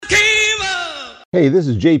Hey, this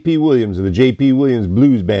is J.P. Williams of the J.P. Williams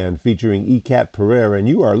Blues Band featuring E-Cat Pereira, and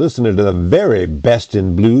you are listening to the very best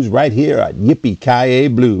in blues right here at Yippee-Ki-Yay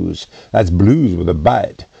Blues. That's blues with a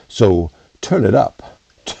bite. So turn it up.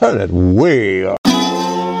 Turn it way up.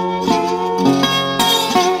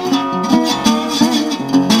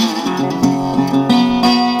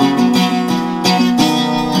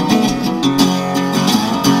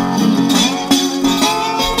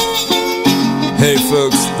 Hey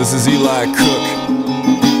folks, this is Eli Cook,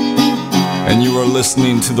 and you are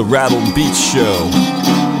listening to the Rattled Beach Show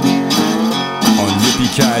on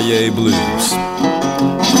Yippee-Ki-Yay Blues.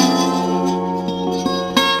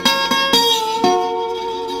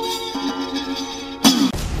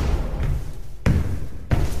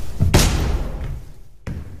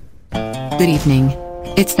 Good evening.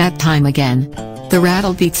 It's that time again. The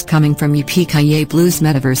Rattled Beats coming from Yippee-Ki-Yay Blues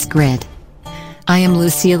Metaverse Grid. I am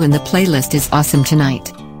Lucille and the playlist is awesome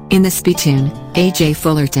tonight. In the spittoon, A.J.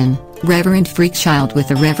 Fullerton, Reverend Freakchild with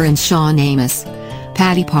the Reverend Sean Amos,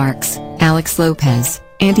 Patty Parks, Alex Lopez,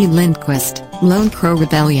 Andy Lindquist, Lone Crow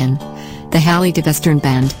Rebellion, the Hallie DeVestern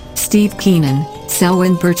Band, Steve Keenan,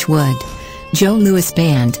 Selwyn Birchwood, Joe Lewis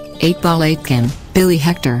Band, 8-Ball Aitken, Billy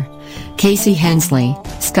Hector, Casey Hensley,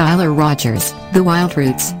 Skylar Rogers, The Wild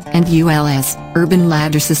Roots, and ULS, Urban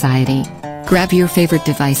Ladder Society. Grab your favorite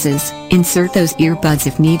devices, insert those earbuds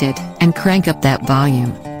if needed, and crank up that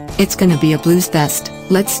volume. It's gonna be a blues fest,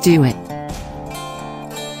 let's do it.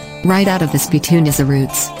 Right out of the spittoon is a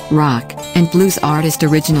roots, rock, and blues artist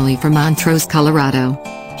originally from Montrose, Colorado.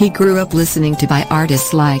 He grew up listening to by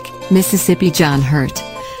artists like Mississippi John Hurt,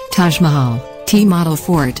 Taj Mahal, T. Model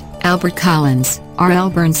Ford, Albert Collins, R.L.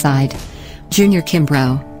 Burnside, Junior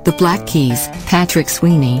Kimbrough, The Black Keys, Patrick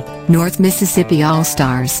Sweeney, North Mississippi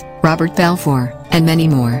All-Stars, Robert Balfour, and many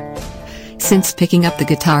more. Since picking up the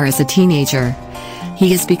guitar as a teenager,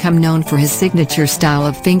 he has become known for his signature style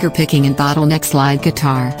of fingerpicking and bottleneck slide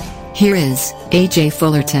guitar. Here is A.J.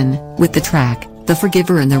 Fullerton with the track, The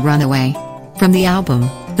Forgiver and the Runaway, from the album,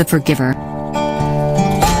 The Forgiver.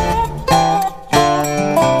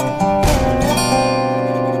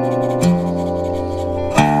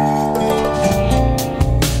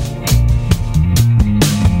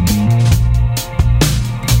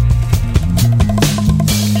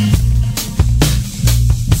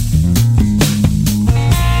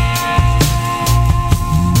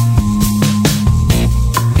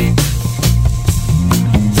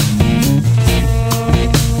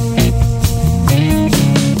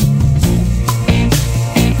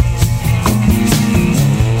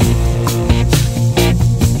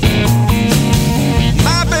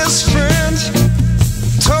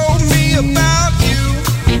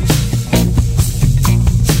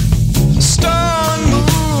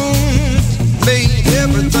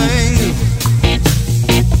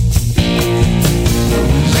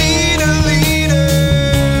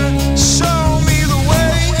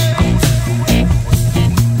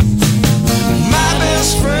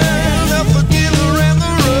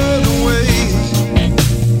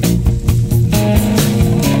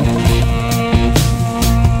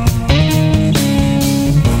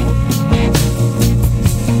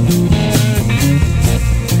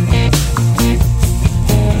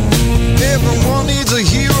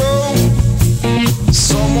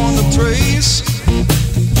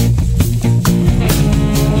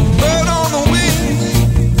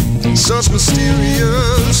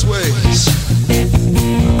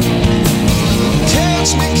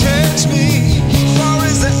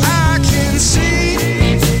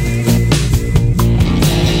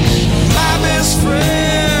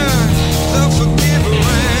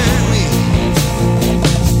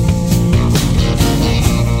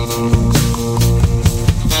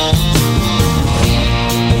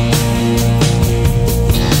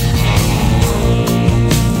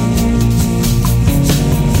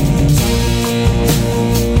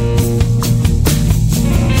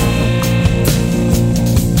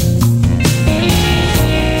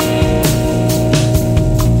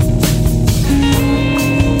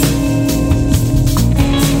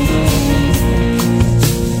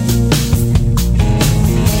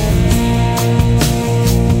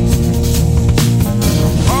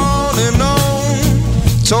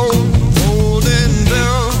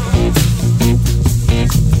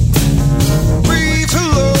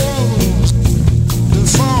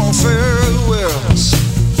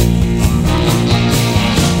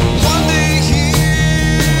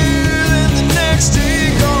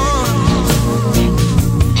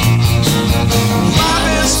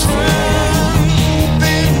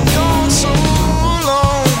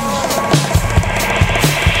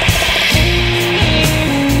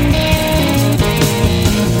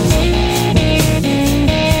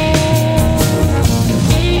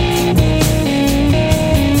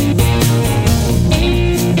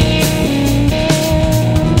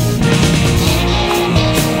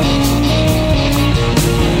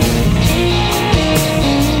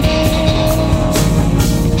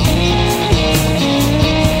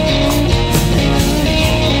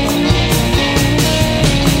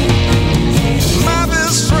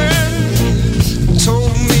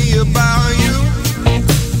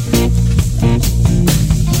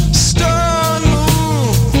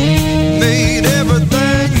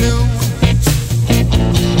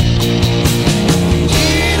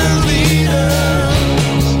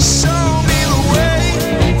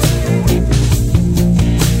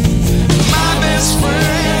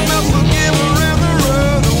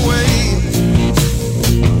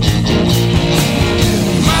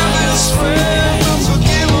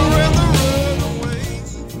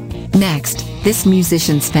 This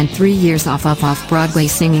musician spent 3 years off Broadway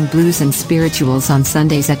singing blues and spirituals on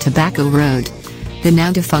Sundays at Tobacco Road, the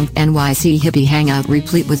now-defunct NYC hippie hangout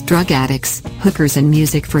replete with drug addicts, hookers and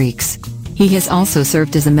music freaks. He has also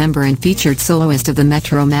served as a member and featured soloist of the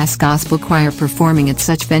Metro Mass Gospel Choir, performing at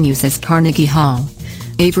such venues as Carnegie Hall,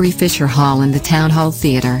 Avery Fisher Hall and the Town Hall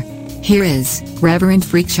Theater. Here is Reverend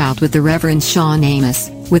Freakchild with the Reverend Sean Amos,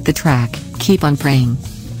 with the track, Keep on Praying.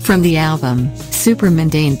 From the album, Super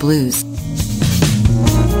Mundane Blues.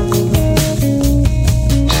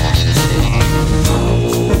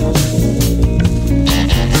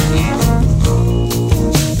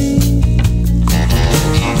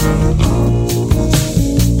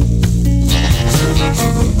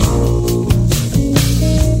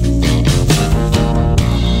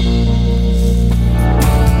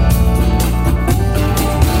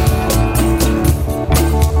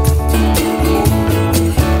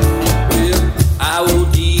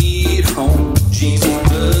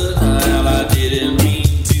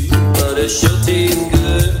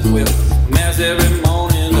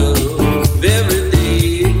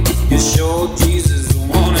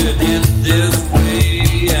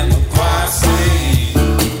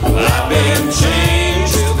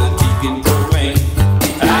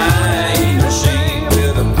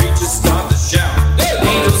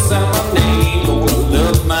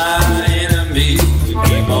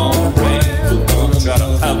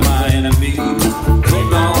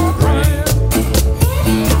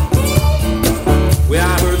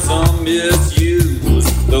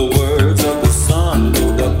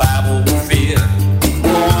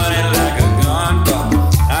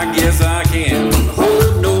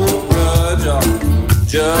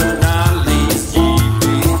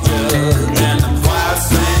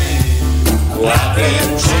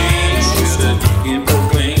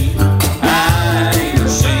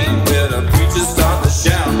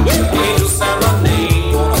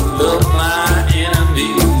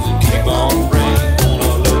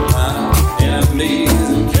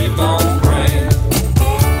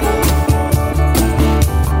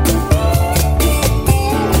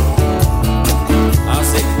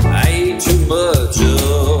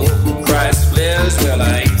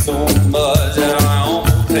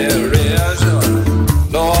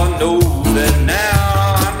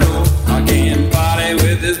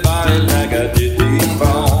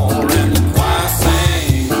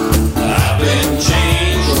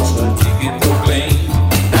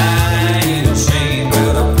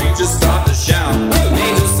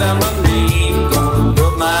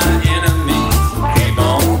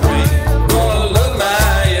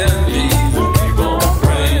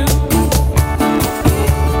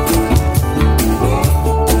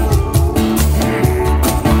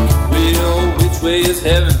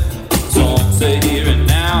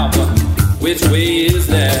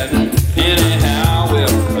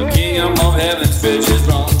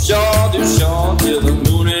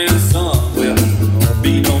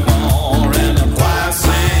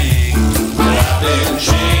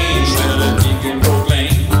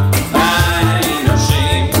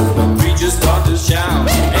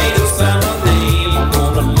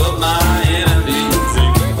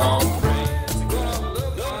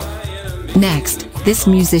 Next, this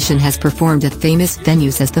musician has performed at famous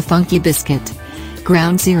venues as the Funky Biscuit,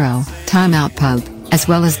 Ground Zero, Time Out Pub, as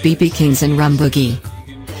well as BB King's and Rum Boogie.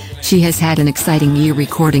 She has had an exciting year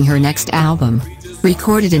recording her next album,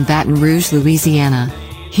 recorded in Baton Rouge, Louisiana.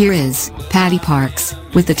 Here is Patty Parks,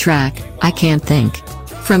 with the track, I Can't Think.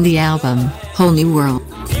 From the album, Whole New World.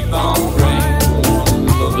 Keep on praying,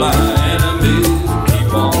 love my enemies,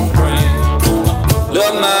 keep on praying,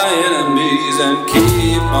 love my enemies and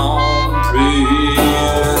keep on praying.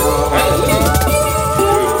 Hallelujah.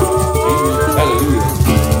 Hallelujah.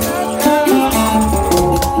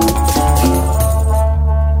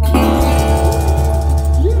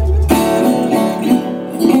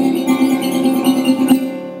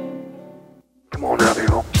 Come on,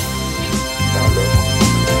 Radio.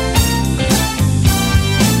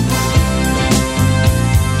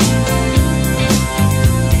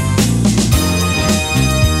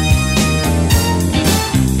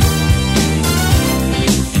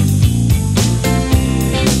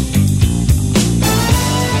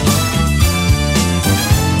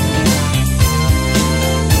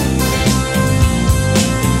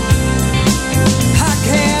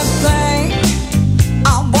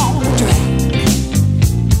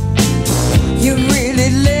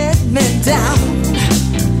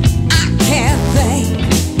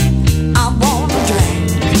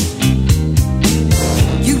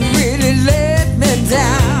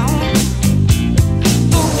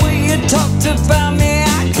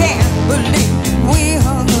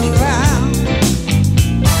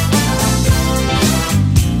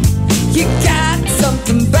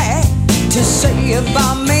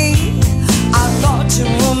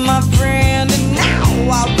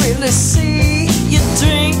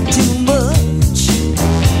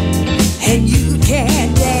 and you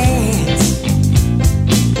can't dance.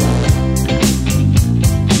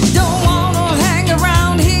 Don't wanna hang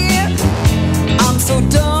around here, I'm so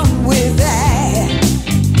done with that.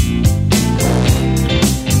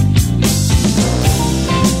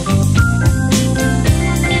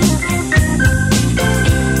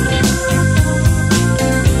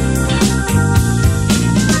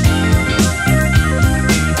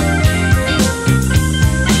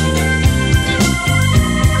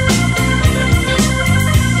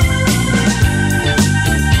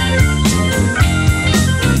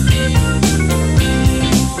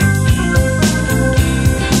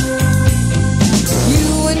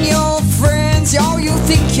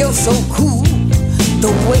 You're so cool,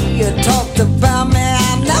 the way you talked about me,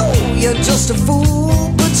 I know you're just a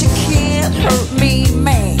fool, but you can't hurt me,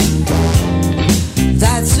 man.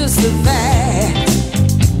 That's just the fact.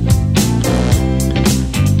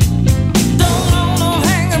 Don't wanna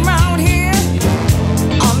hang around here,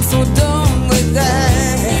 I'm so done with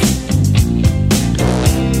that.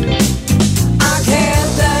 I can't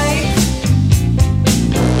think,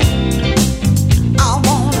 I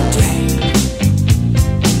wanna drink.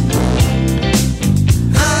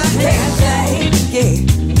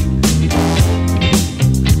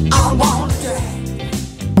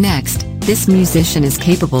 Next, this musician is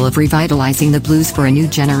capable of revitalizing the blues for a new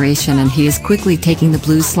generation, and he is quickly taking the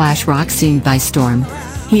blues/rock scene by storm.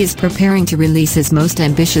 He is preparing to release his most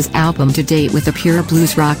ambitious album to date with a pure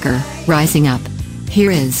blues rocker, Rising Up.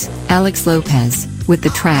 Here is Alex Lopez with the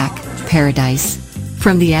track Paradise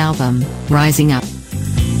from the album Rising Up.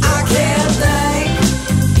 I can't think,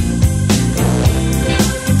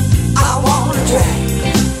 I wanna drink.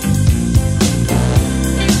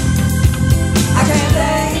 I can't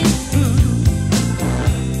think.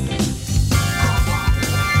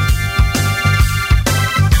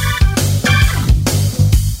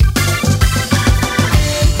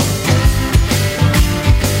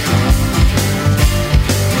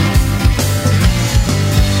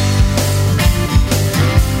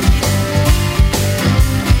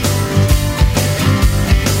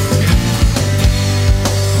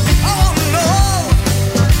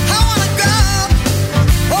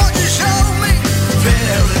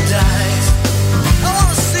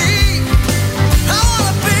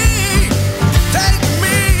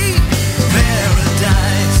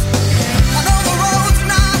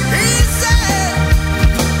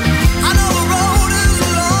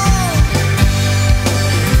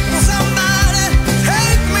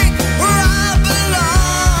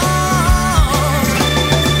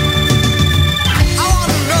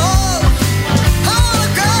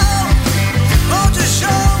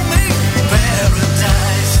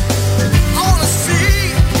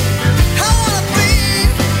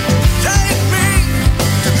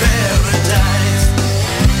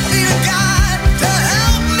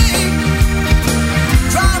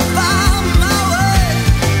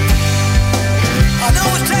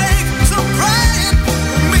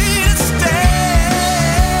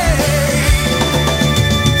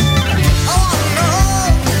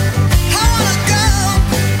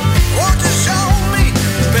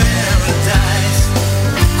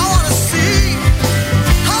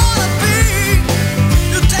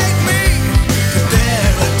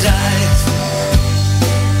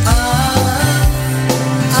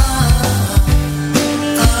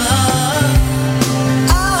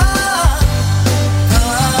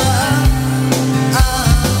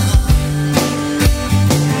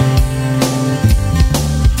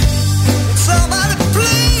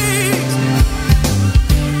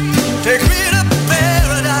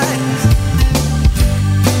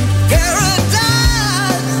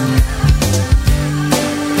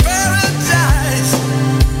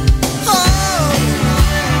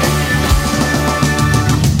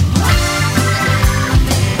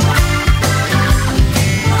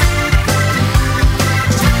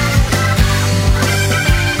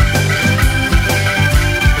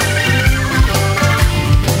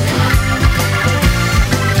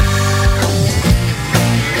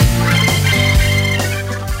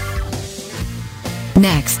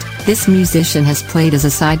 Next, this musician has played as a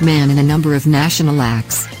sideman in a number of national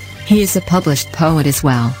acts. He is a published poet as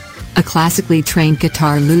well. A classically trained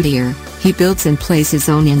guitar luthier, he builds and plays his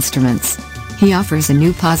own instruments. He offers a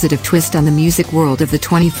new positive twist on the music world of the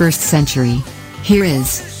 21st century. Here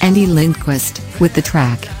is Andy Lindquist with the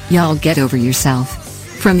track Y'all Get Over Yourself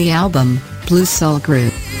from the album Blue Soul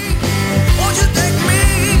Group.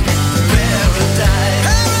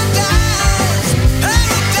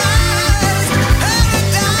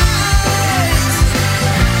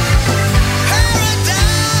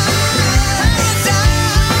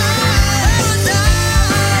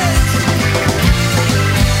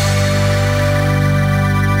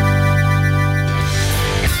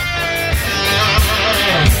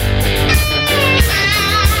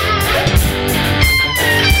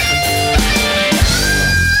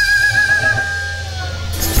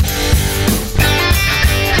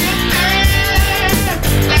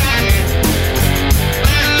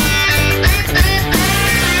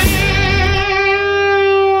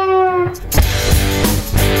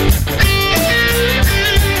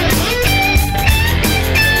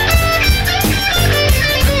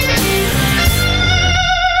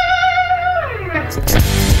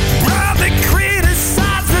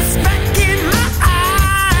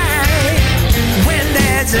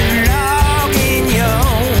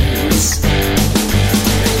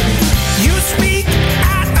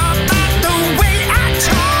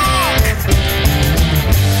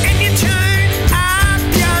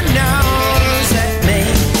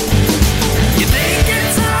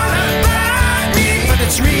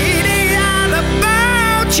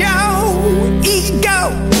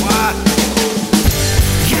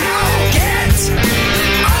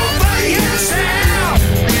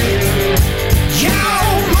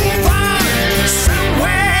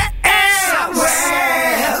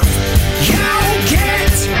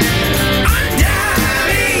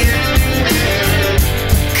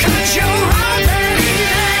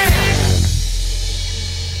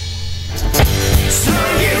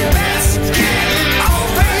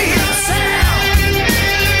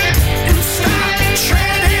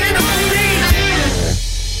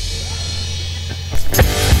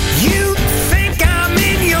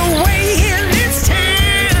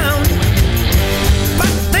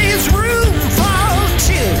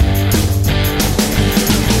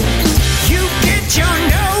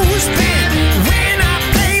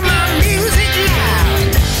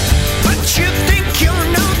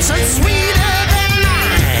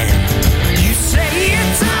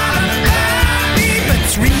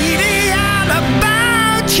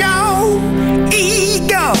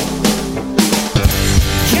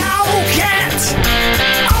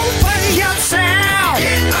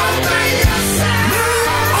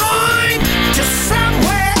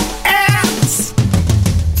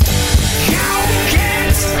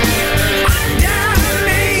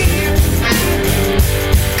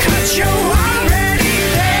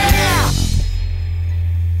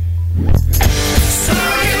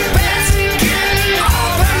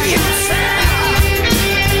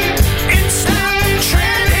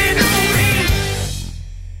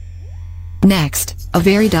 A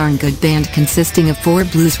very darn good band consisting of 4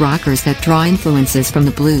 blues rockers that draw influences from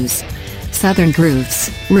the blues, southern grooves,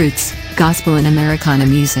 roots, gospel and Americana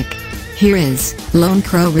music. Here is Lone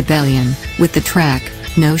Crow Rebellion, with the track,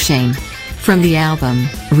 No Shame, from the album,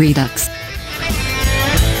 Redux.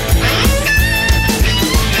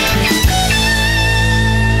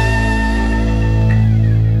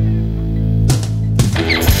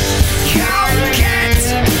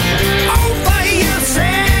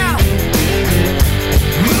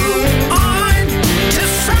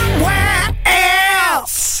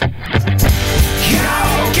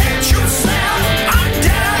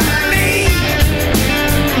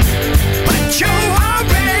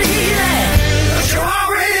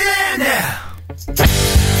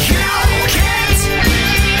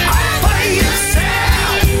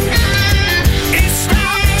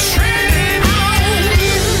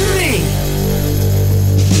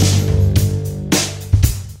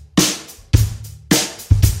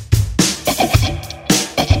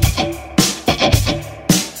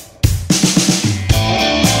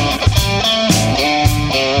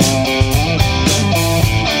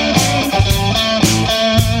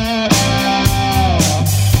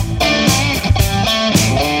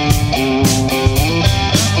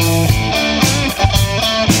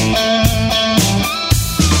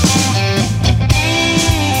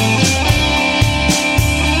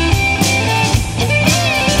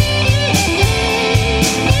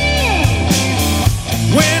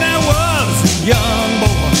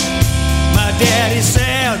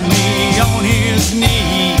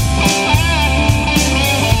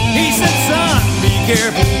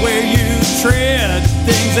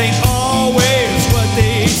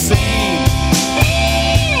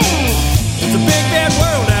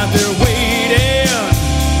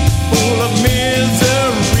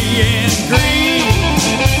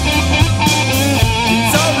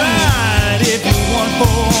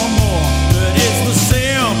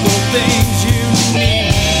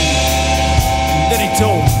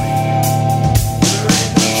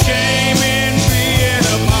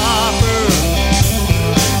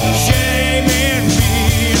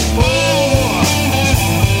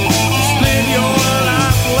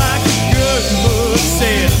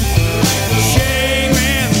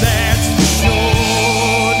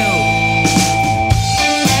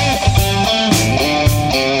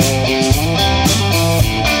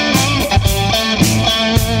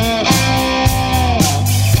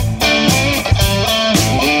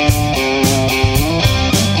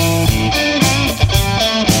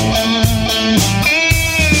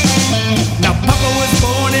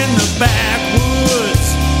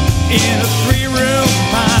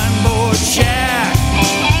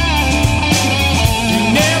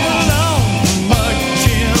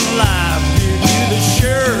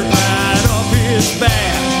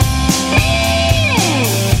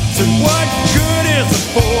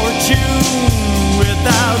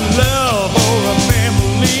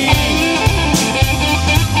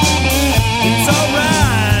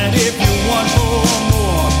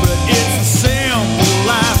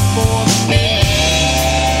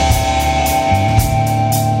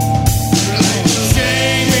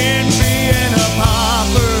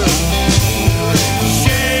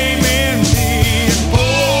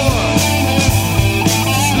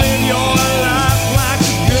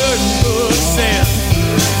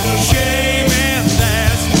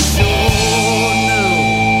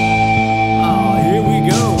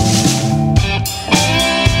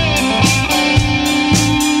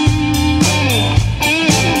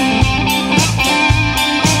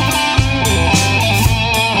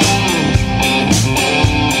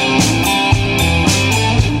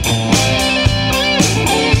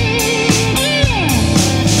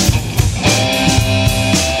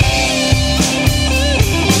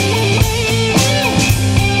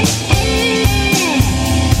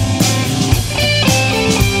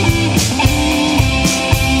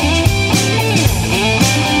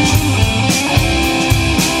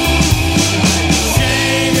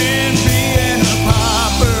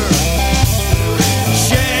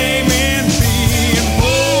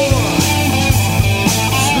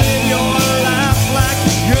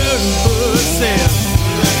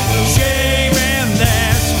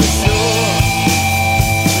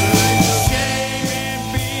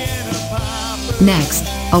 Next,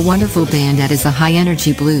 a wonderful band that is a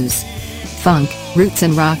high-energy blues, funk, roots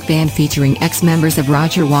and rock band featuring ex-members of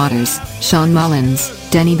Roger Waters, Sean Mullins,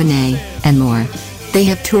 Denny Benet, and more. They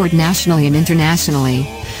have toured nationally and internationally,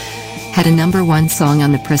 had a #1 song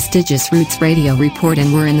on the prestigious Roots Radio Report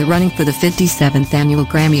and were in the running for the 57th Annual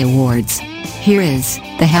Grammy Awards. Here is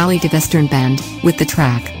the Harley-Davidson Band with the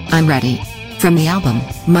track, I'm Ready, from the album,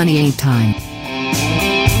 Money Ain't Time.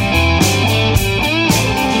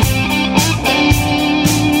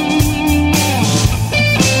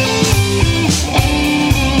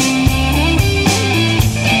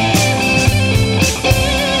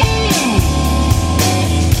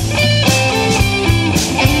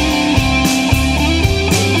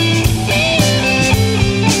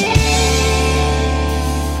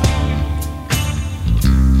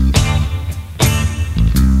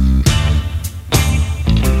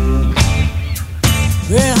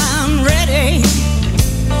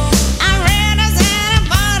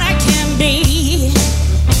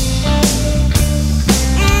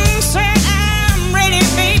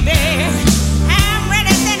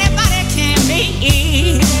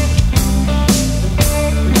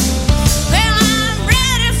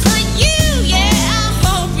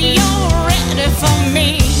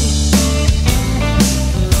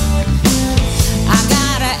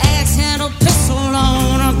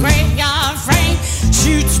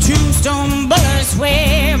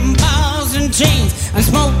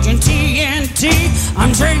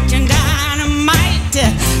 I'm drinking dynamite.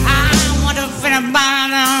 I wonder if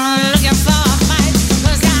anybody looking for a fight.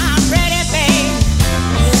 'Cause I'm ready, babe.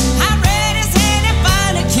 I'm ready as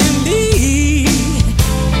anybody can be.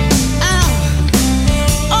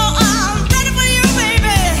 Oh, I'm ready for you,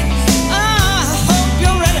 baby. I hope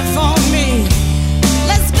you're ready for me.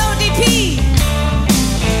 Let's go, DP.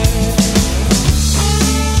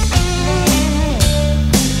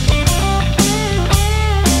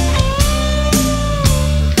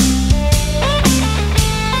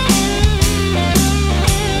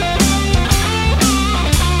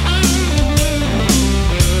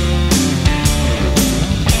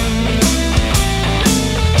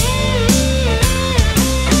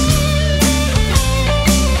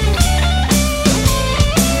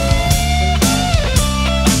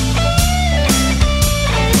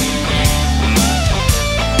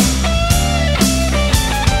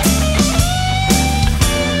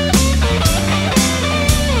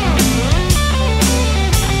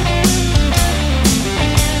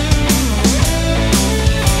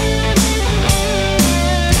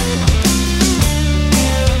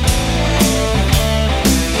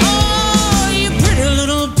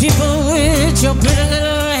 Your pretty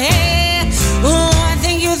little hair. Oh, I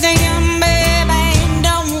think you think I'm baby ain't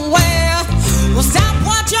done well. Well, stop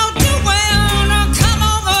what you're doing. Come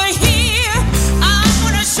over here. I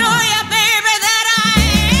wanna show you, baby, that I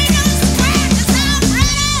ain't no square. 'Cause I'm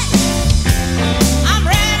ready. I'm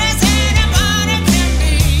ready as anybody can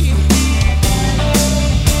be.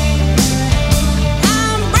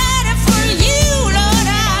 I'm ready for you, Lord.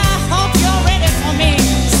 I hope you're ready for me.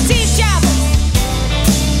 Steve Jobs.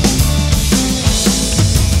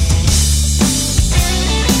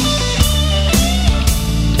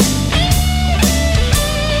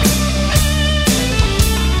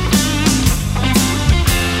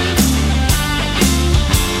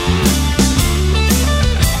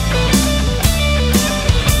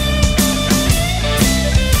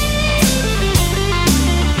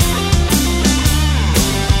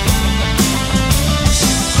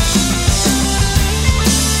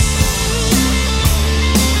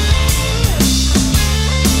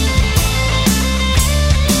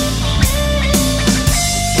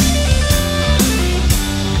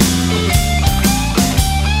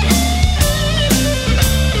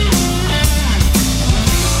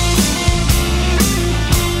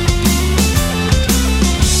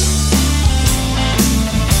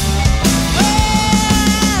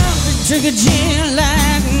 Drink a gin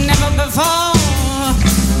like never before.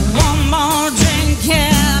 One more drink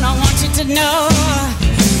and I want you to know.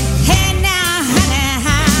 Hey now, honey,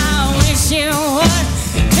 I wish you would.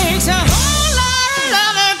 Takes a whole lot of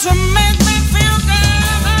loving to make me feel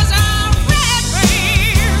good. 'Cause I'm ready.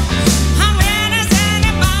 I'm ready as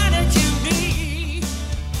anybody can be.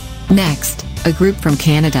 Next, a group from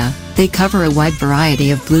Canada. They cover a wide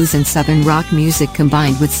variety of blues and southern rock music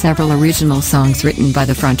combined with several original songs written by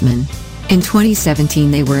the frontman. In 2017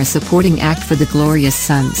 they were a supporting act for the Glorious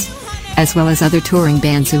Sons, as well as other touring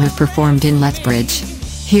bands who have performed in Lethbridge.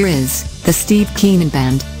 Here is the Steve Keenan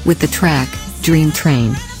Band with the track Dream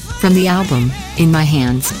Train from the album In My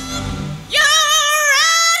Hands.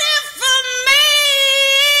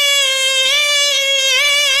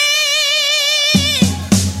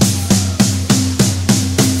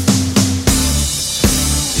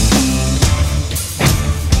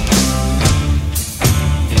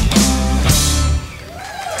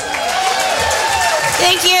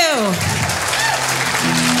 Thank you.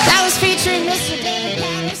 That was featuring Mr. David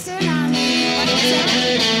Patterson on the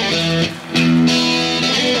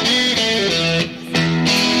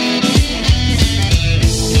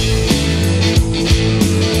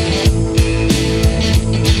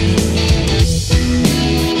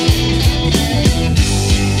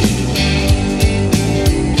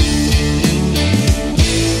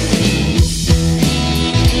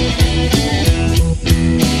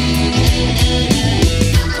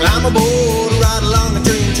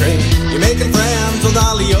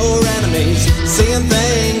things, saying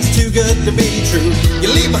things too good to be true. You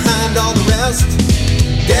leave behind all the rest.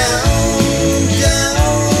 Down,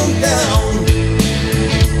 down, down,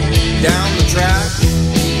 down the track.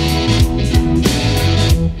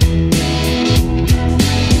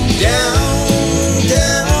 Down,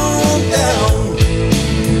 down, down,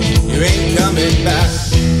 you ain't coming back.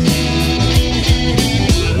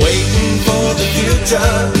 Waiting for the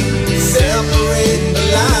future, separating the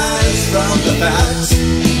lies from the facts.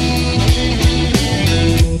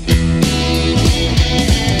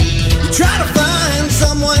 You try to find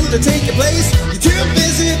someone to take your place. You're too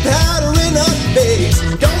busy powdering up your face.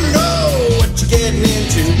 Don't know what you're getting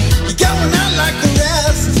into. You're going out like the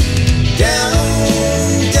rest. Down,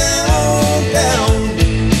 down, down,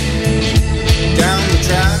 down the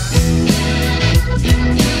track.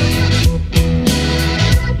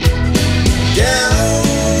 Down,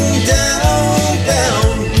 down,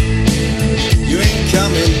 down, you ain't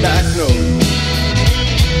coming back, no.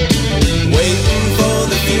 Waiting for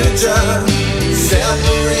the future,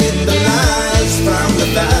 separate the lies from the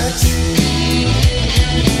facts.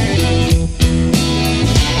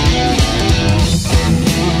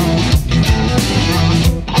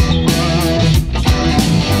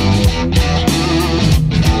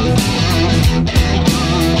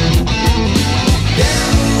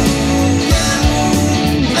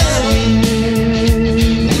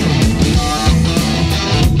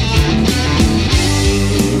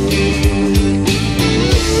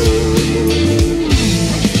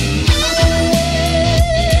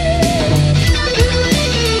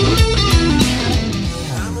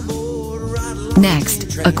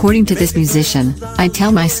 Next, according to this musician, I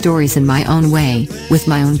tell my stories in my own way, with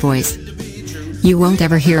my own voice. You won't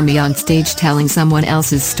ever hear me on stage telling someone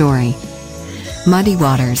else's story. Muddy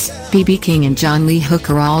Waters, B.B. King and John Lee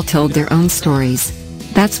Hooker all told their own stories.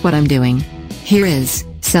 That's what I'm doing. Here is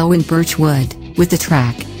Selwyn Birchwood, with the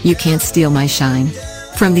track, You Can't Steal My Shine.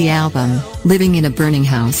 From the album, Living in a Burning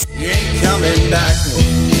House. You ain't coming back,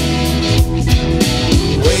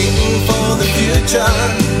 waiting for the future,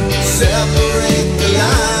 separate the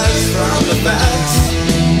lies from the facts.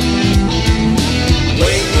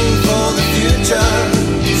 Waiting for the future,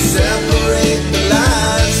 separate the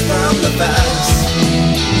lies from the facts.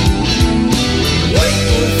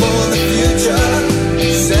 Waiting for the future,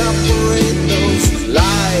 separate those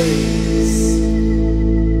lies.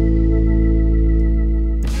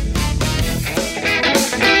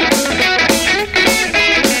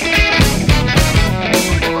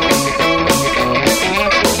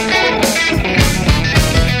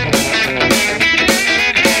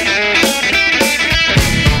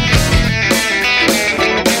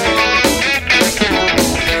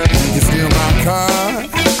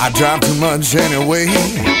 I drive too much anyway.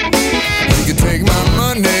 You can take my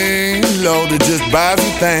money, Lord, it just buy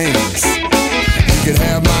some things. You can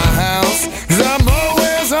have my house, 'cause I'm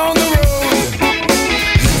always on the road.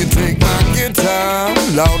 You can take my guitar,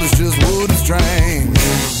 Lord, it's just wood and strings.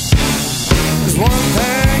 There's one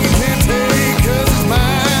thing you can't take 'cause it's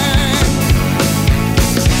mine.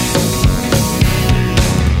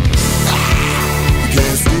 You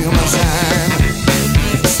can't steal my shine,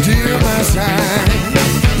 steal my shine.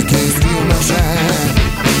 Steal my shine,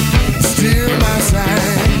 steal my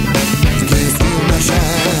shine. You can't steal my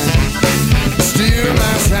shine, steal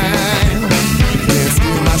my shine. You can't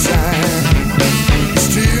steal my shine,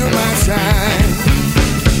 steal my shine.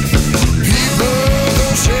 People go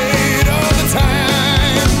shade all the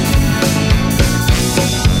time.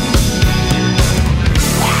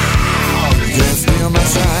 You can't steal my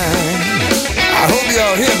shine. I hope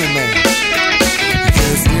y'all hear me, man. You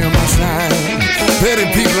can't steal my shine. Petty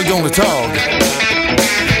people are gonna talk.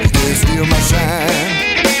 You can't steal my shine.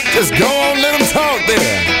 Just go on, let them talk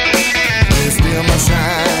there. You can't steal my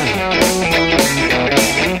shine.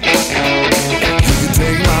 You can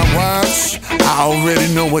take my watch, I already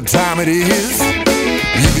know what time it is.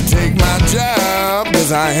 You can take my job,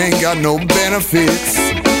 'cause I ain't got no benefits.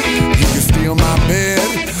 You can steal my bed,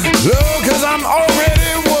 oh, 'cause I'm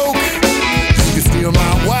already woke. You can steal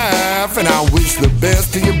my wife, and I wish the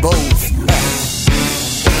best to you both.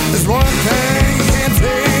 There's one thing you can't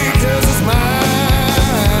take 'cause it's mine.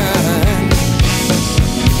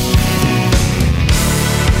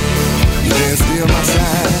 You can't steal my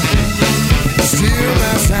shine, steal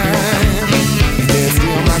my shine. You can't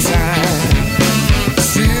steal my shine,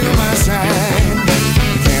 steal my shine.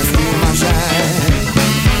 You can't steal my shine,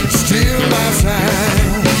 steal my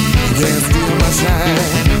shine. You can't steal my shine,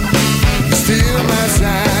 steal my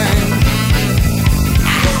shine.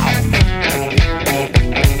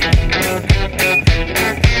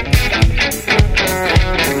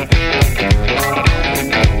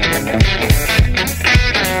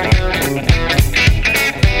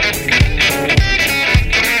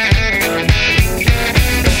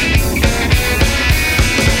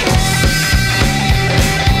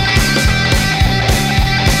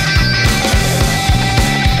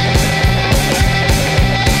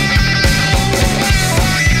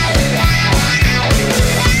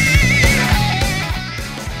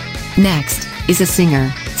 Next is a singer,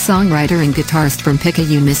 songwriter and guitarist from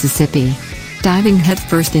Picayune, Mississippi. Diving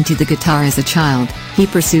headfirst into the guitar as a child, he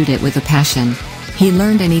pursued it with a passion. He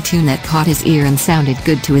learned any tune that caught his ear and sounded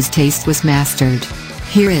good to his taste was mastered.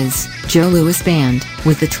 Here is Joe Louis Band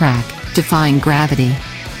with the track Defying Gravity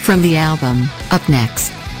from the album Up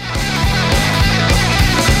Next.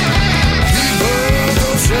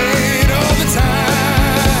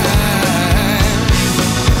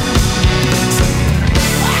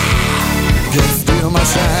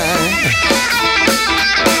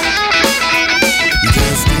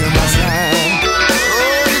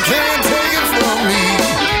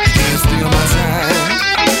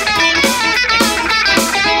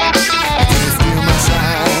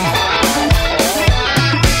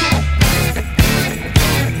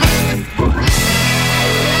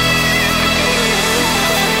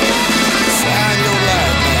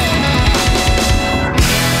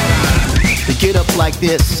 Get up like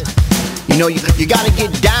this. You know, you gotta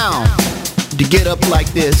get down to get up like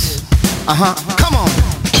this. Come on.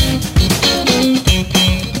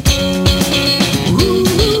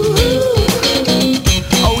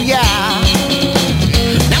 Oh yeah.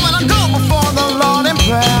 Now when I go before the Lord in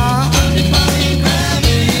prayer,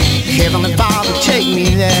 Heavenly Father, take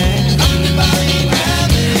me there.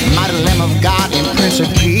 Mighty Lamb of God and Prince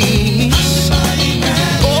of Peace.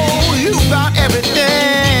 Oh, you got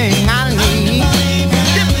everything I need.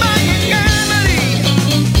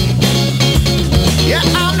 Yeah,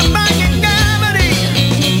 I'm the banging gravity.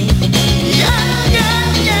 Yeah,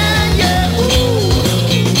 yeah, yeah, yeah. Ooh.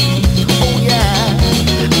 Oh yeah,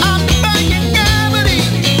 I'm the banging gravity.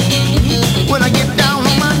 When I get down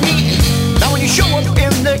on my knees, now when you show up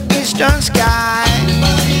in the eastern sky,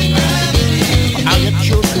 I'll get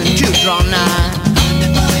children to draw nigh.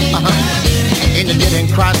 In the dead in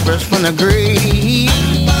Christ burst from the grave.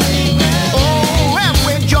 Oh, and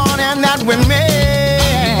we're joined and that we made.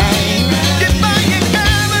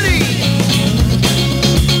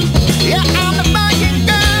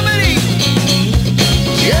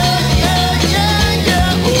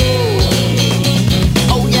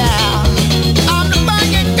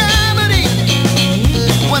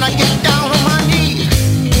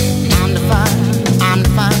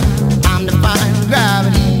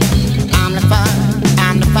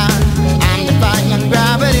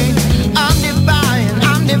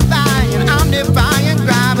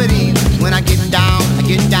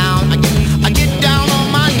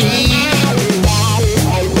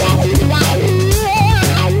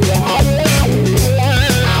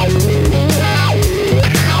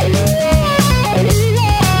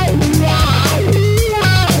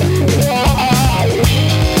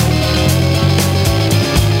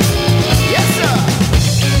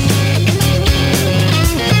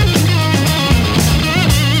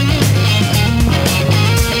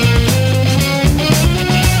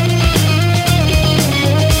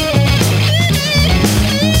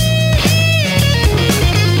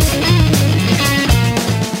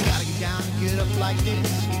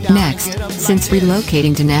 Since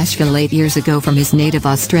relocating to Nashville 8 years ago from his native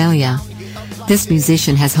Australia, this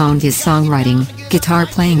musician has honed his songwriting, guitar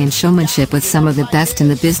playing and showmanship with some of the best in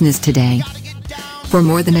the business today. For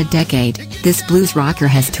more than a decade, this blues rocker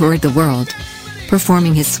has toured the world,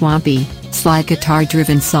 performing his swampy, slide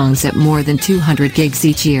guitar-driven songs at more than 200 gigs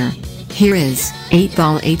each year. Here is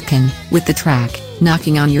 8-Ball Aitken with the track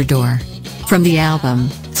Knocking on Your Door from the album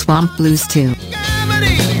Swamp Blues 2.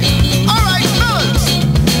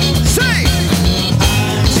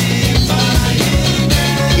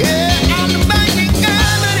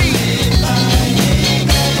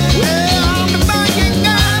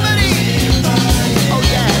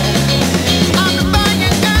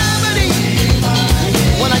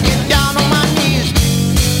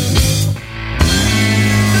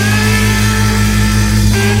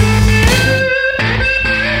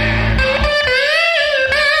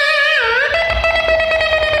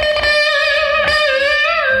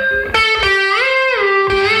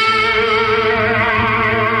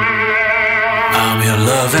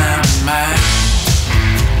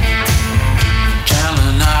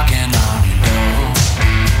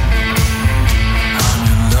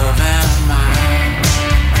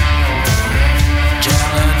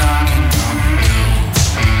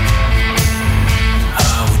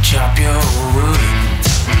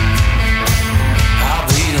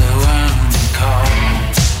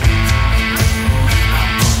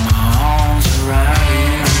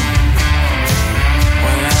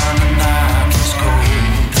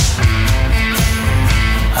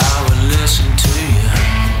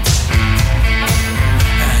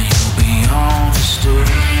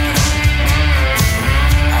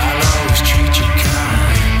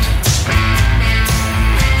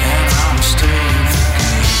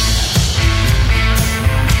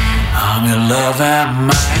 I'm your love and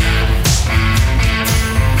mine.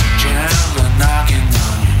 Gently knocking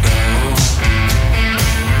on your door.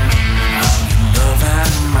 I'm your love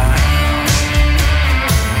and mine.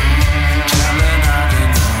 Gently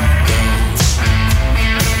knocking on your door.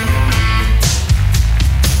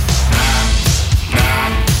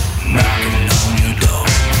 Knock, knocking on your door.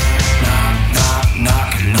 Knock, knock,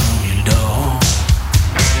 knocking on your door.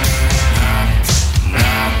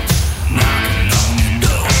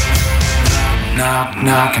 Knock,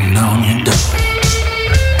 knocking on your door.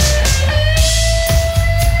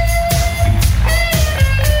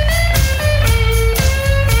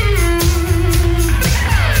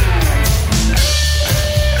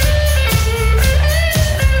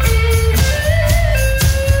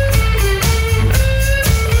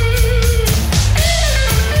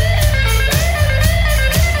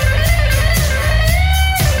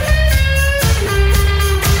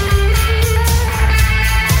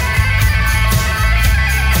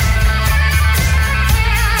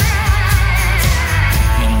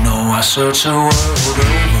 I search the world over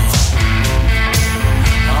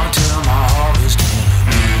until my heart is killing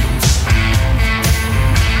me.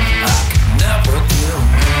 I can never give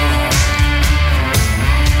more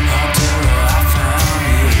until I found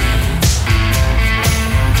you.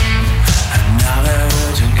 And now that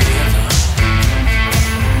we're together,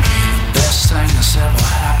 the best thing that's ever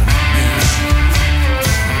happened to me.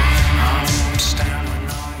 I'm standing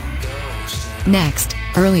on your doorstep. Next,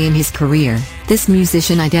 early in his career, this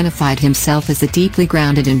musician identified himself as a deeply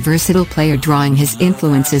grounded and versatile player, drawing his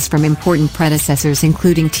influences from important predecessors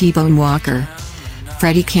including T-Bone Walker,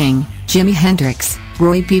 Freddie King, Jimi Hendrix,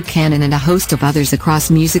 Roy Buchanan and a host of others across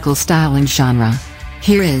musical style and genre.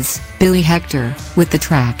 Here is Billy Hector with the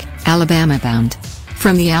track Alabama Bound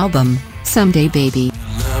from the album Someday Baby.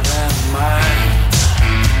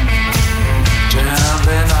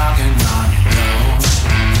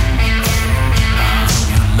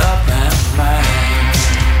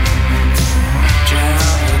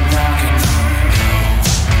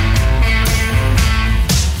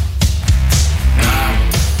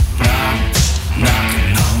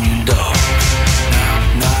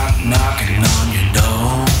 Knocking on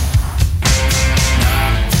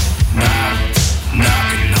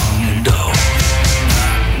your door.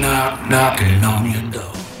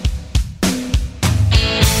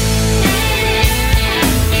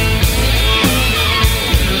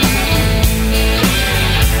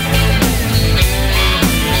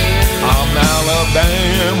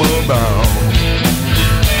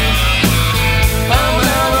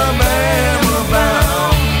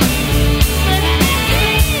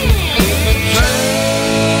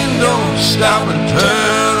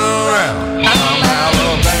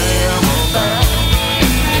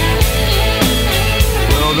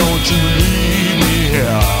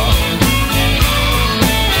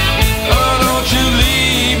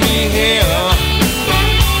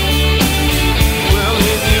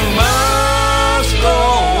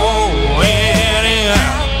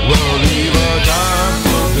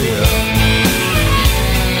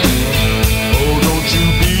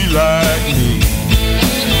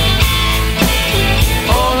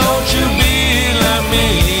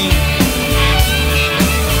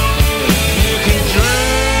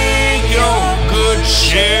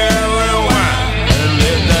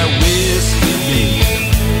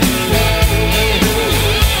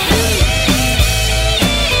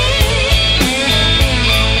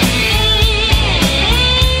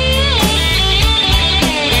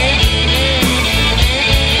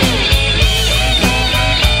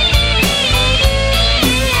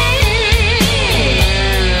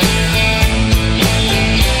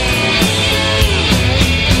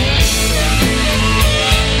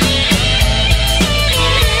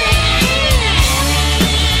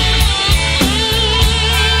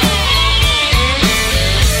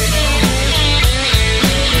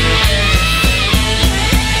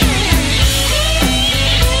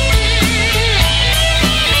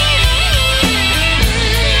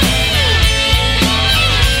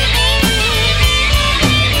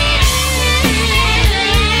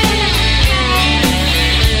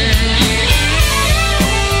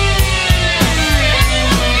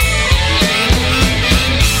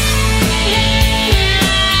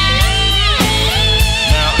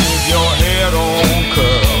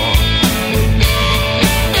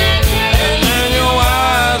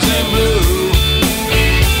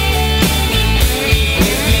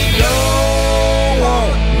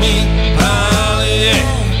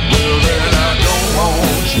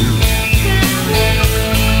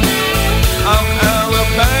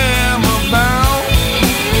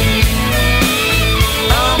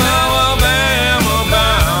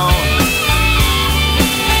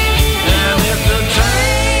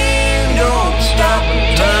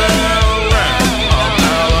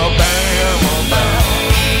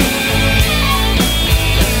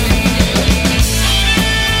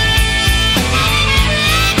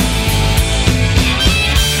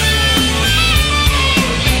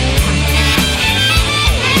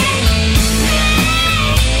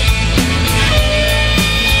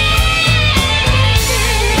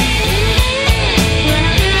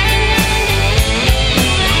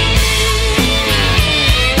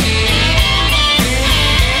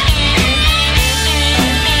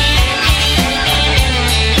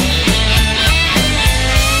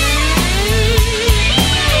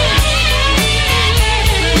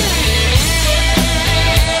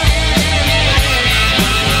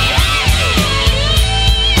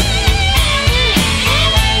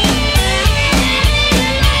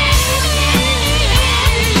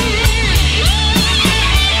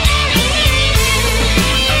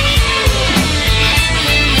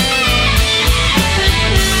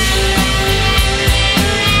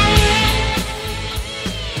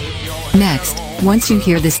 Once you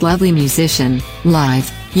hear this lovely musician,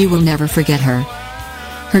 live, you will never forget her.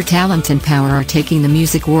 Her talent and power are taking the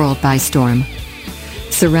music world by storm.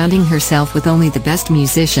 Surrounding herself with only the best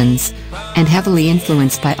musicians, and heavily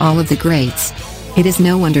influenced by all of the greats, it is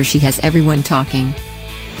no wonder she has everyone talking.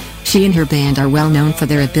 She and her band are well known for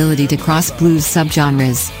their ability to cross blues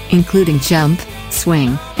subgenres, including jump,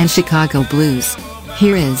 swing, and Chicago blues.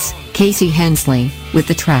 Here is Casey Hensley, with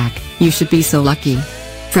the track, You Should Be So Lucky,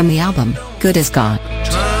 from the album, Good As God.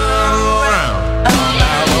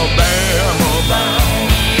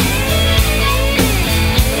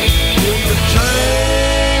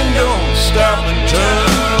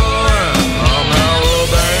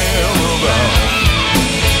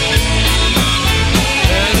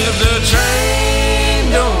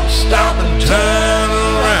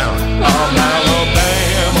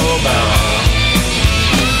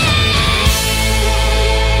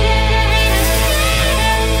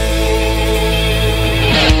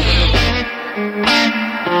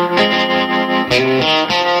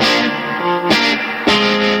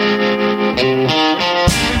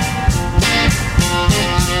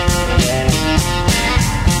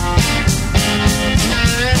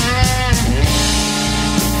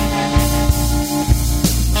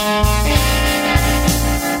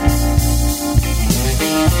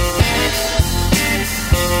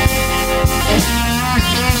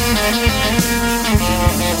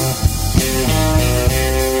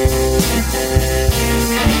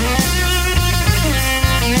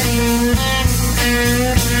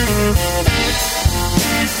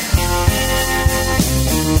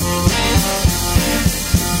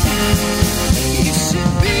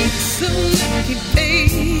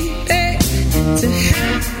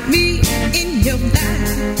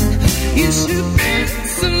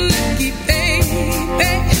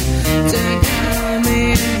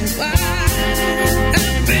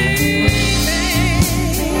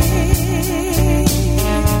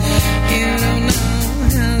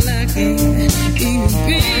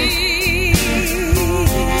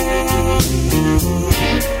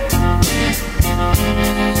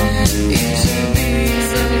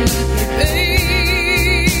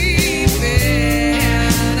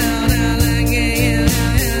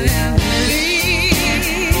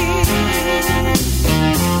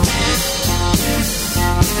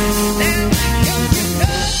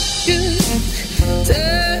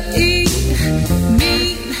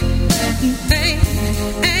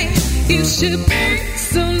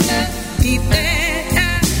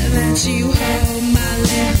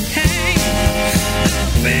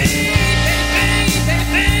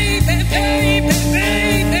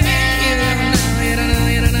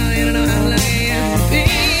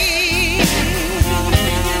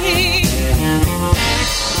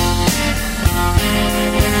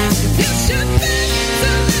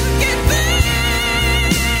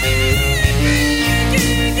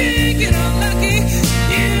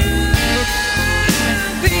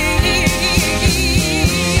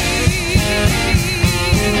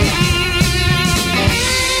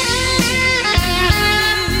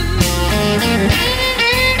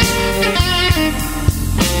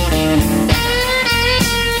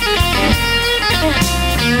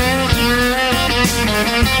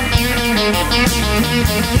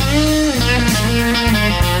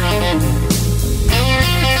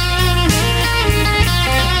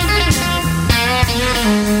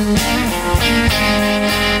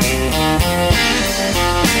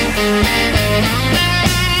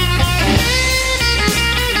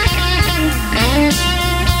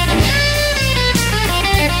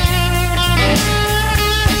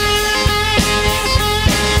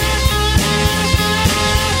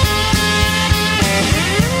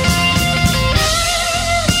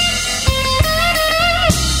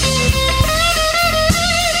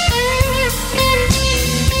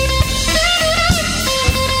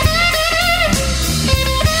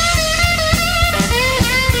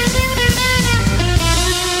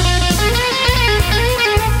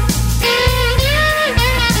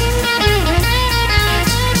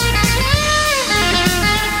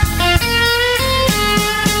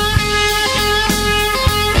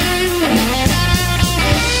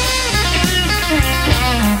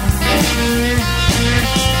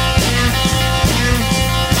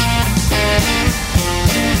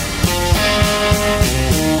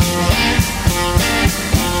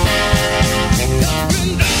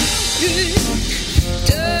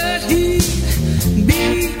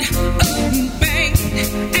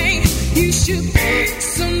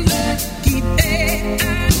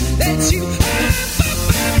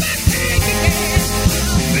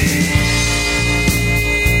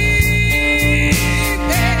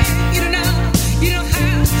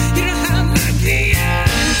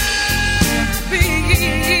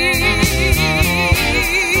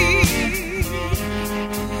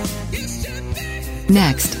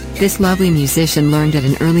 Next, this lovely musician learned at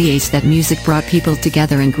an early age that music brought people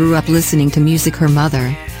together and grew up listening to music her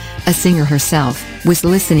mother, a singer herself, was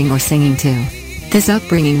listening or singing to. This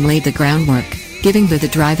upbringing laid the groundwork, giving her the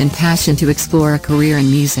drive and passion to explore a career in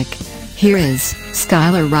music. Here is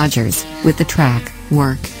Skylar Rogers with the track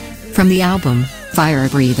Work from the album Fire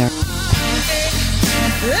Breather.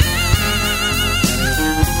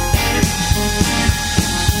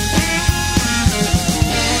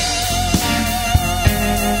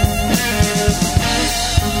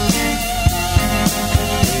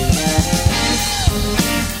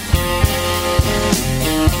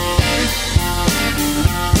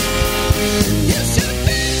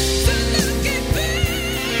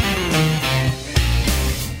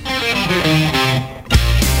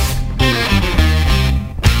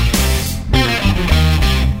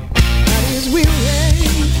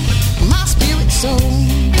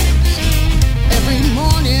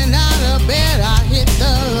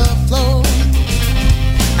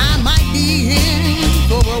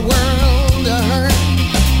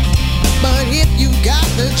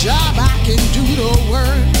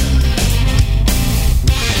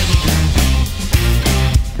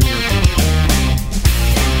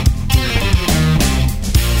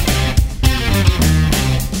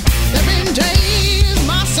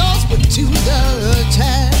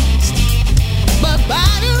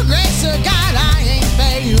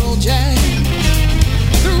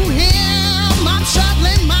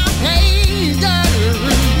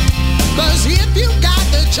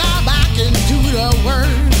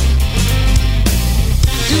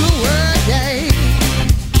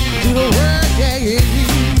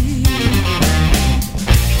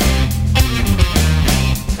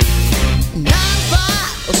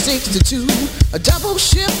 A double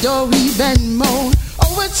shift or even more.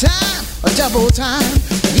 Overtime or double time.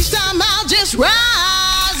 Each time I'll just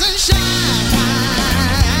rise and shine.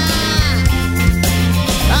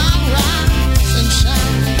 I'll rise and shine.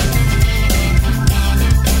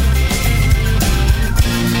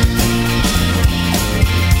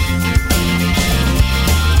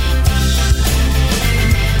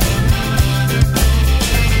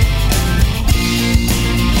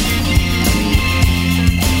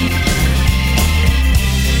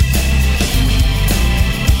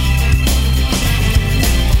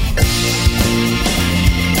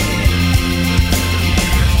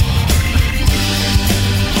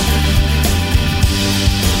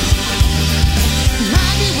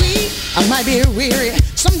 I might be weary,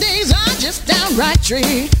 some days I'm just downright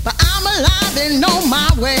tree, but I'm alive and on my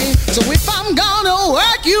way. So if I'm gonna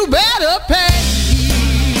work, you better pay.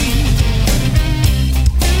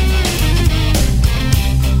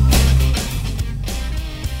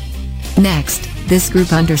 Next, this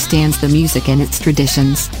group understands the music and its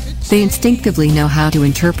traditions. They instinctively know how to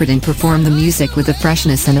interpret and perform the music with a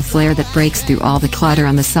freshness and a flair that breaks through all the clutter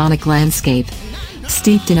on the sonic landscape.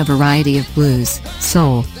 Steeped in a variety of blues,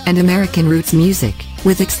 soul, and American roots music,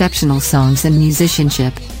 with exceptional songs and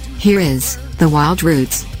musicianship. Here is The Wild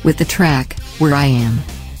Roots, with the track, Where I Am.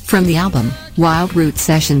 From the album, Wild Roots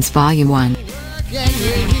Sessions Volume 1.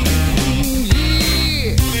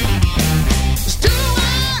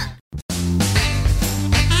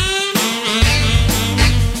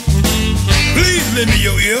 Please lend me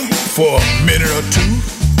your ear for a minute or two.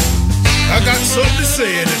 I got something to say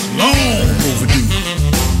and it's long overdue.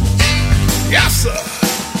 Yes, sir.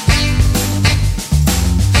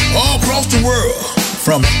 All across the world,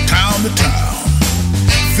 from town to town,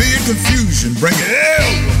 fear and confusion bringing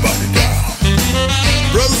everybody down.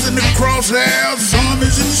 Brothers in the crosshairs,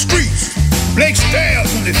 zombies in the streets, blank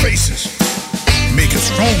stares on their faces, make a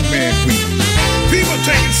strong man weak. People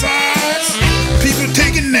taking sides, people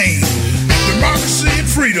taking names, democracy and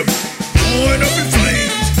freedom going up in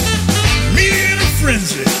flames. Media in a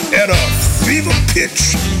frenzy at a fever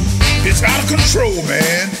pitch. It's out of control,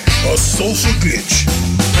 man, a social glitch.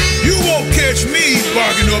 You won't catch me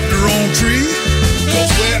barking up the wrong tree, 'cause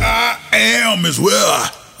where I am is where I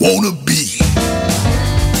wanna be.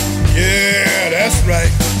 Yeah, that's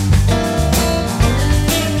right.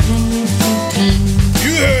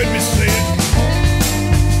 You heard me say it.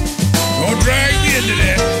 Don't drag me into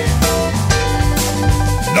that.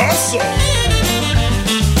 No, sir.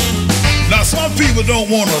 Now some people don't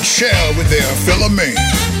want to share with their fellow man.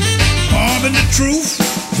 Harming the truth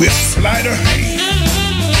with sleight of hand.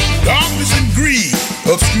 Darkness and greed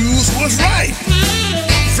obscures what's right,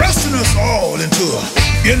 thrusting us all into an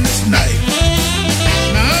endless night.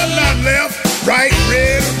 Now I'm not left, right,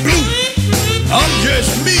 red, or blue. I'm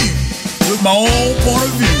just me with my own point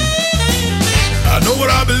of view. I know what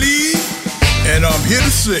I believe, and I'm here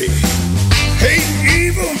to say, hate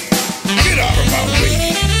evil, Get out of my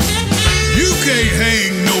way. You can't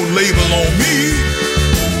hang no label on me.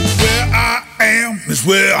 Where I am is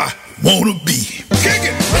where I wanna be. Kick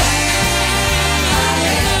it.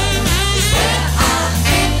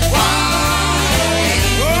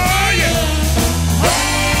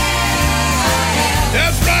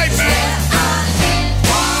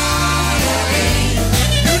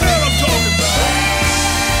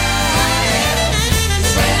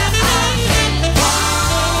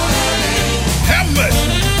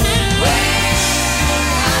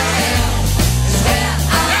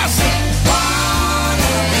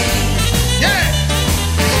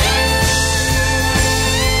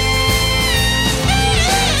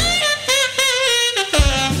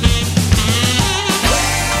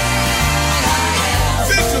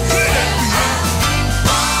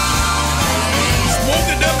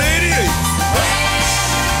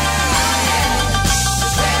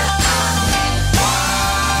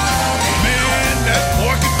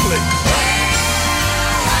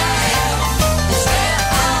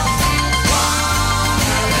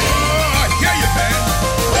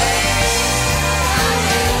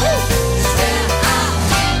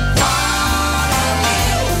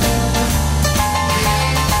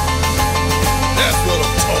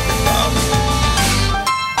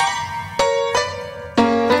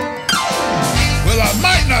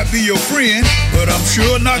 Be your friend, but I'm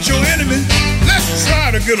sure not your enemy. Let's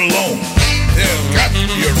try to get along. There's got to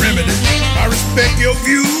be a remedy. I respect your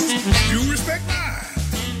views, you respect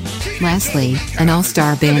mine. Lastly, an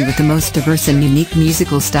all-star band with the most diverse and unique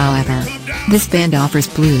musical style ever. This band offers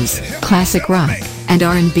blues, classic rock, and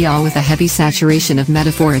R&B, all with a heavy saturation of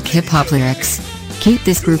metaphoric hip-hop lyrics. Keep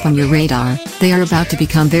this group on your radar, they are about to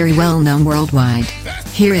become very well-known worldwide.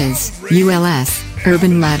 Here is ULS,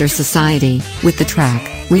 Urban Ladder Society, with the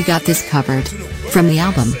track, We Got This Covered, from the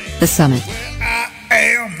album, The Summit. I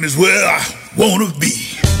am is where I wanna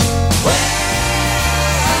be.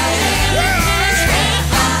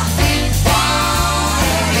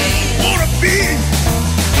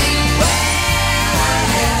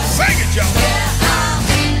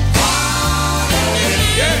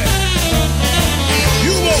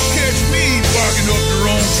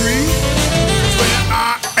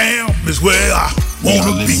 Is where I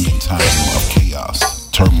wanna be. In times of chaos,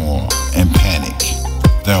 turmoil, and panic.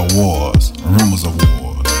 There are wars, rumors of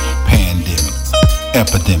wars, pandemics,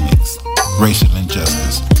 epidemics, racial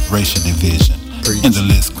injustice, racial division, and the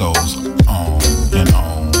list goes on and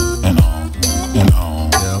on and on and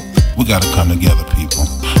on. Yep. We gotta come together, people.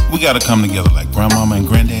 We gotta come together like grandmama and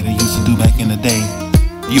granddaddy used to do back in the day.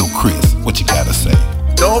 Yo, Chris, what you gotta say?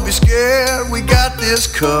 Don't be scared, we got this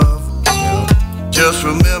covered. Just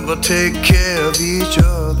remember, take care of each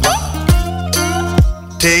other.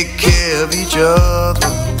 Take care of each other.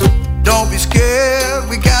 Don't be scared,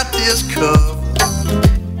 we got this covered.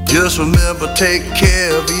 Just remember, take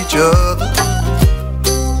care of each other.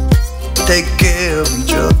 Take care of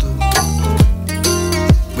each other.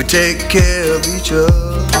 We take care of each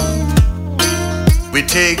other. We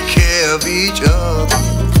take care of each other.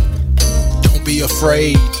 Don't be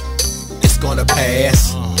afraid, it's gonna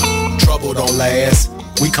pass. Trouble don't last,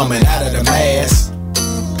 we coming out of the mass.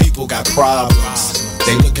 People got problems,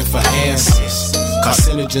 they looking for answers.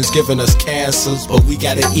 Carcinogens giving us cancers, but we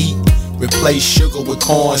gotta eat. Replace sugar with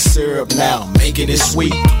corn syrup now, making it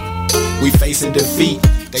sweet. We facing defeat,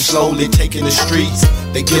 they slowly taking the streets.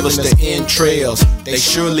 They give us the entrails, they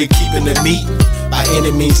surely keeping the meat. By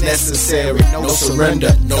any means necessary, no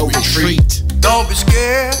surrender, no retreat. Don't be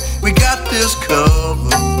scared, we got this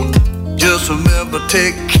covered. Just remember,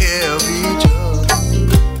 take care of each other.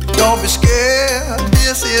 Don't be scared,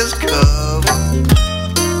 this is covered.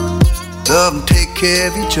 Love and take care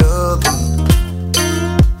of each other.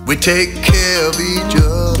 We take care of each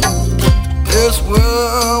other. This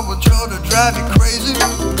world will try to drive you crazy.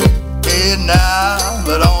 Hey now,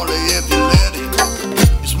 but only if you let it.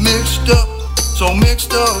 It's mixed up, so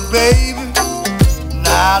mixed up, baby.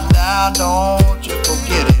 Now, don't you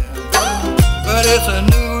forget it. But it's a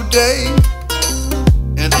new day,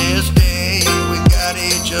 and this day we got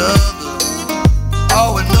each other.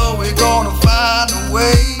 Oh, we know we're gonna find a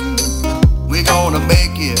way. We're gonna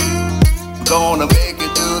make it. We're gonna make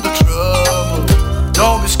it through the trouble.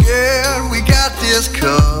 Don't be scared, we got this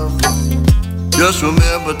covered. Just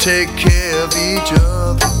remember, take care of each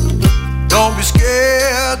other. Don't be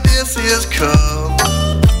scared, this is covered.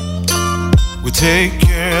 We take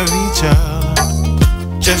care of each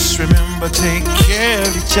other. Just remember, take care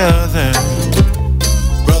of each other.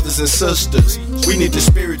 brothers and sisters. We need the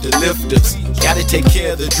spirit to lift us. Gotta take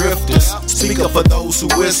care of the drifters. Speak up for those who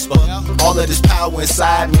whisper. All of this power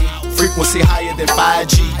inside me. Frequency higher than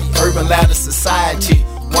 5G. Urban ladder society.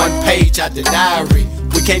 One page out the diary.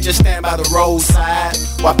 We can't just stand by the roadside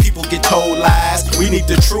while people get told lies. We need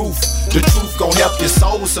the truth. The truth gon' help your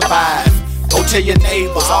soul survive. Go tell your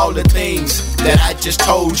neighbors all the things that I just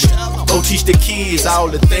told you. Go teach the kids all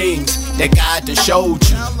the things that God done showed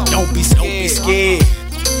you. Don't be scared.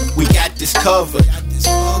 We got this covered.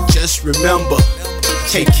 Just remember,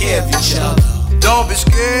 take care of each other. Don't be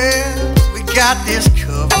scared. We got this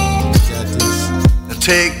covered.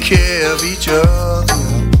 Take care of each other.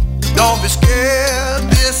 Don't be scared.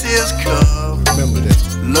 This is covered. Remember that.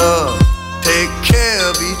 Love. Take care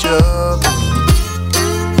of each other.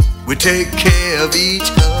 We take care of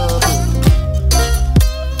each other.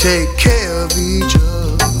 Take care of each other.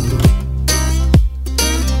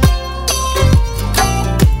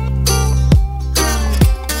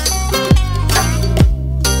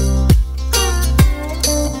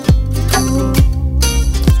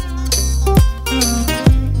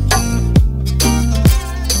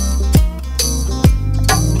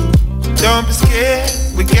 Don't be scared,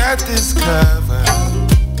 we got this covered.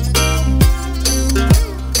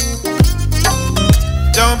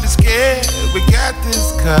 Don't be scared, we got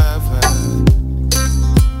this covered.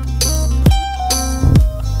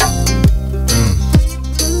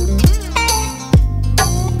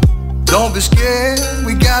 Don't be scared,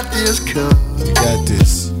 we got this covered. We got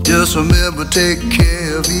this. Just remember, take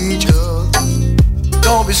care of each other.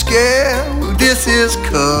 Don't be scared, this is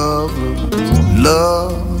covered.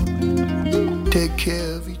 Love. Take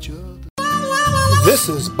care of each other. This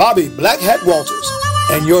is Bobby Black Hat Walters,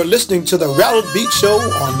 and you're listening to the Rattled Beat Show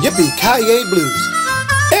on Yippee-Ki-Yay Blues.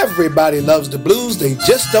 Everybody loves the blues, they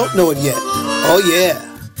just don't know it yet. Oh yeah.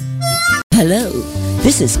 Hello,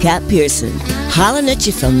 this is Kat Pearson, hollering at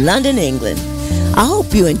you from London, England. I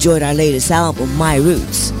hope you enjoyed our latest album, My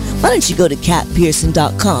Roots. Why don't you go to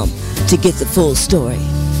katpearson.com to get the full story.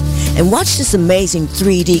 And watch this amazing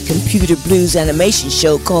 3D computer blues animation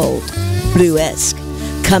show called Blue-esque,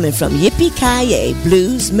 coming from Yippee-Ki-Yay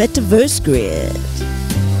Blues Metaverse Grid.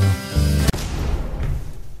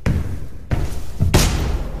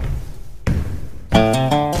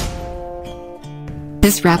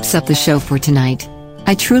 This wraps up the show for tonight.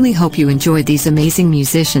 I truly hope you enjoyed these amazing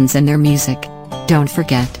musicians and their music. Don't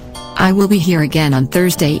forget, I will be here again on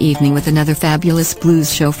Thursday evening with another fabulous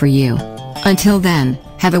blues show for you. Until then,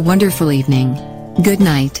 have a wonderful evening. Good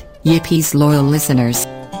night, Yippie's loyal listeners.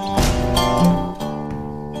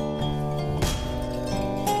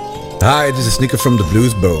 Hi, this is Nico from the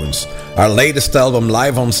Blues Bones. Our latest album,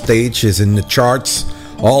 Live on Stage, is in the charts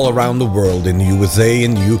all around the world, in the USA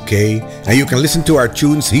and the UK, and you can listen to our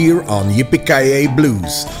tunes here on Yippee-Ki-Yay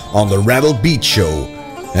Blues on the Rattled Beat Show,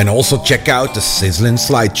 and also check out the Sizzling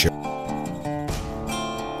Slideshow.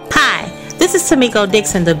 Hi, this is Tamiko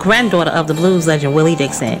Dixon, the granddaughter of the blues legend Willie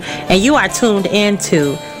Dixon, and you are tuned in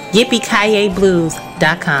to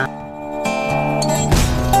YippieKiYayBlues.com.